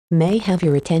May I have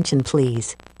your attention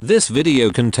please? This video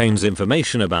contains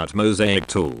information about Mosaic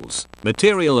tools,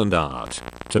 material and art.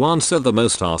 To answer the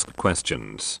most asked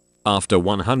questions. After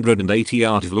 180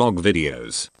 art vlog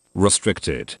videos.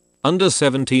 Restricted. Under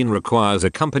 17 requires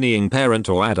accompanying parent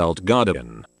or adult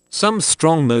guardian. Some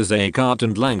strong Mosaic art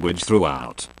and language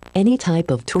throughout. Any type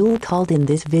of tool called in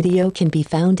this video can be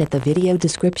found at the video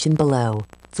description below.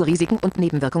 Zu Risiken und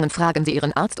Nebenwirkungen fragen Sie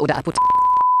Ihren Arzt oder Apotheker.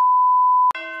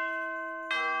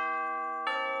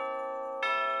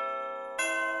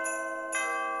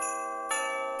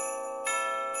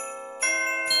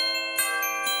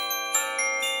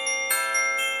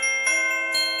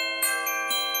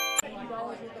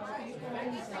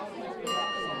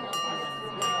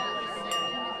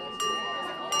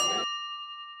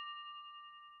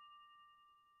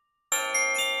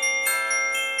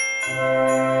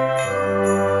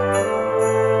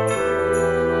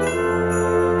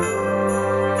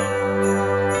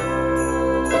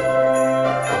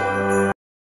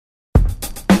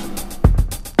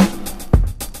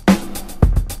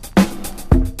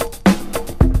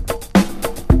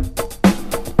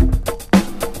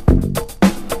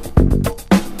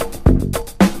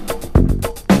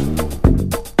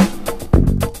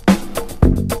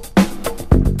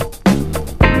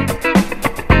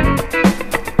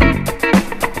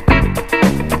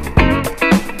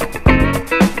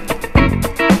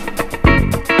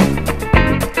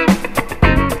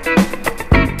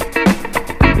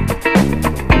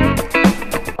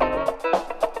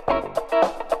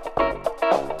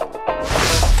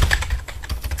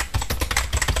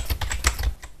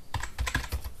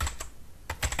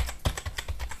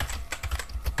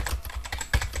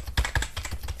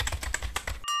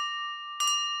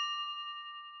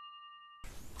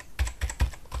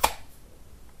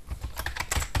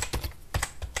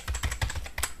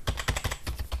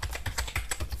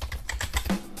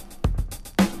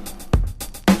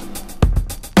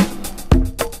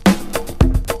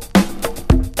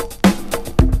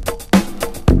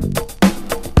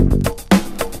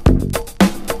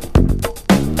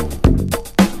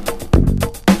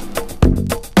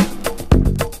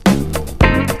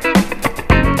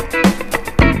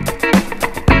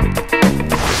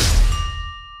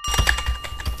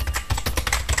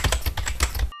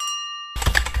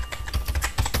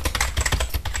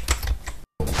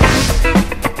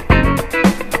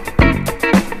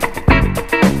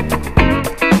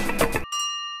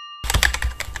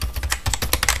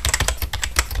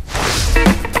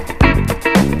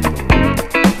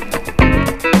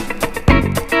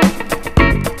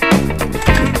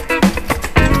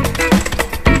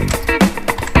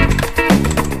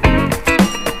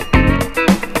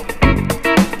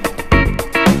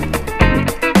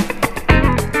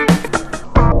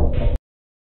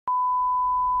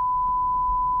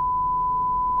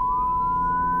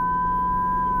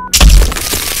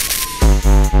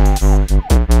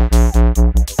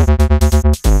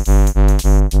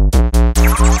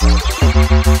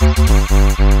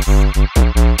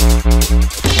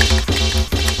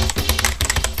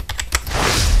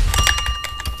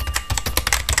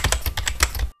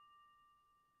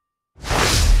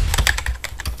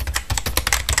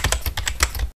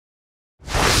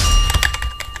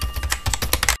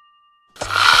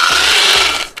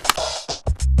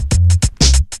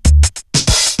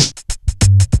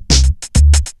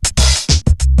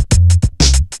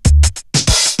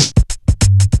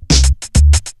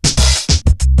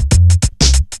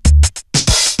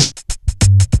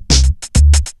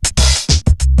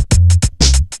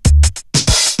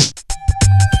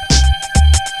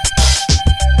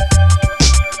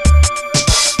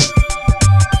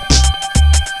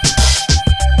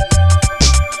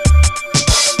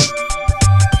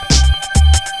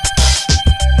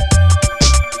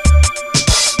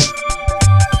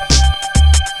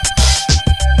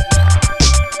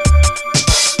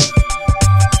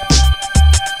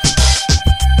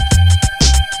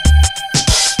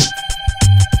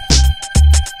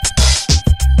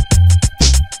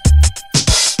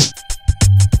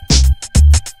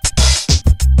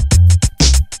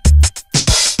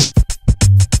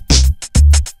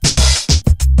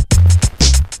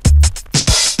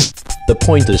 The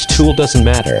point is tool doesn't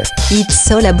matter. It's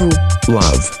all about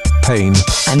Love, pain,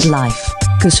 and life.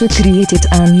 Que se created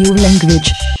a new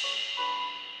language.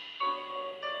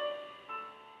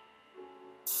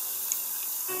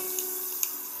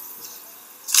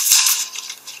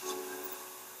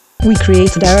 We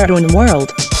created our own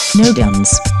world. No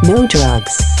guns. No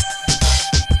drugs.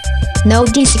 No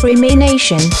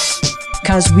discrimination.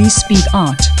 Cause we speak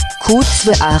art. Cause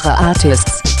we are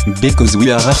artists. Because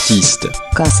we are artists.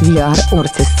 Cause we are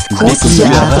artists. Because we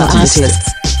are artists.